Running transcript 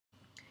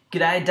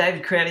G'day,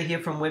 David Crowder here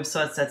from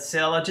Websites That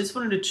Sell. I just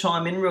wanted to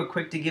chime in real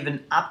quick to give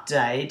an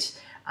update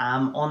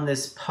on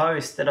this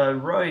post that I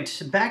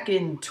wrote back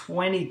in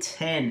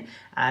 2010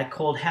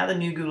 called How the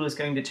New Google is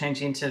Going to Change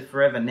the Internet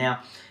Forever.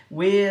 Now,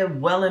 we're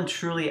well and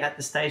truly at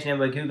the stage now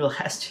where Google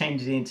has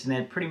changed the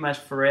internet pretty much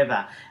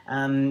forever.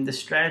 The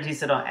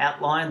strategies that I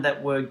outlined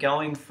that were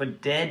going for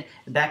dead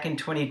back in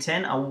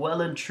 2010 are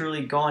well and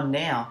truly gone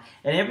now.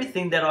 And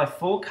everything that I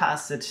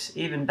forecasted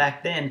even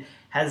back then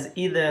has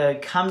either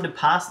come to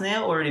pass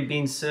now or already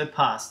been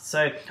surpassed.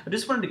 So I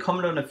just wanted to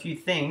comment on a few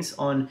things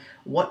on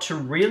what to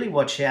really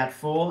watch out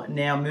for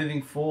now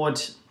moving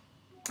forward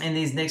in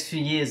these next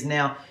few years.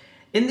 Now,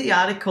 in the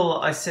article,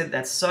 I said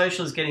that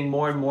social is getting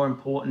more and more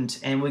important,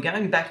 and we're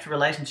going back to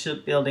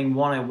relationship building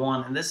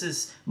 101, and this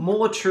is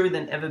more true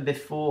than ever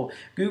before.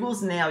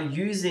 Google's now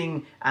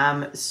using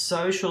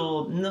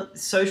social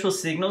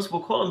signals.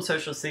 We'll call them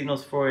social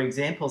signals for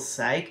example's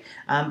sake,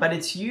 but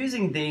it's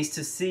using these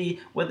to see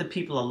whether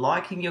people are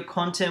liking your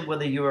content,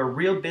 whether you're a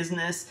real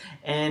business,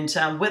 and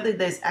whether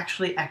there's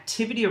actually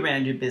activity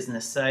around your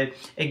business. So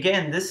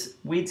again, this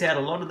weeds out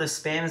a lot of the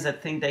spammers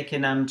that think they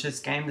can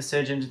just game the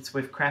search engines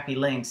with crappy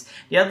links.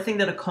 The other thing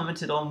that I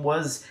commented on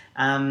was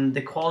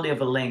the quality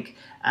of a link.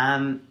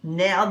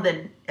 Now that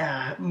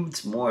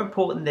it's more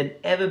important than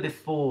ever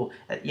before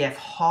that you have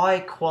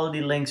high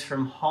quality links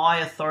from high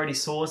authority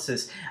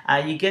sources.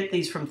 You get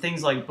these from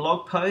things like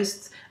blog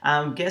posts,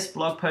 guest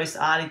blog post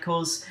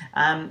articles,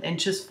 and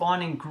just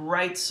finding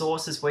great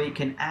sources where you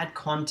can add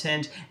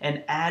content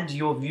and add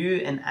your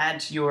view and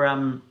add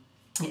your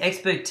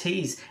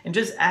expertise and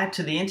just add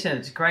to the internet.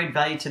 It's great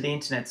value to the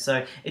internet.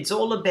 So it's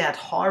all about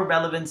high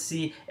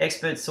relevancy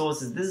expert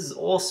sources. This is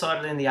all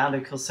cited in the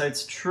article, so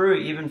it's true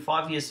even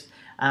 5 years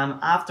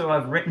after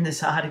I've written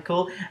this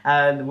article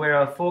where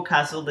I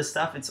forecast all this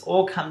stuff. It's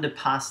all come to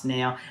pass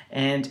now,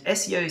 and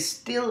SEO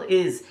still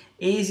is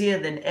easier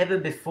than ever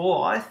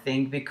before, I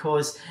think,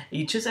 because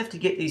you just have to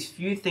get these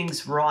few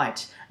things right.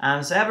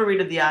 So have a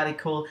read of the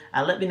article,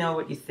 let me know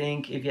what you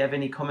think. If you have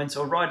any comments,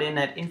 or write in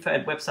at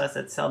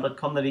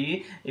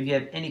info@websitesthatsell.com.au if you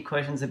have any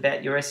questions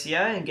about your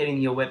SEO and getting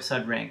your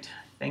website ranked.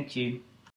 Thank you.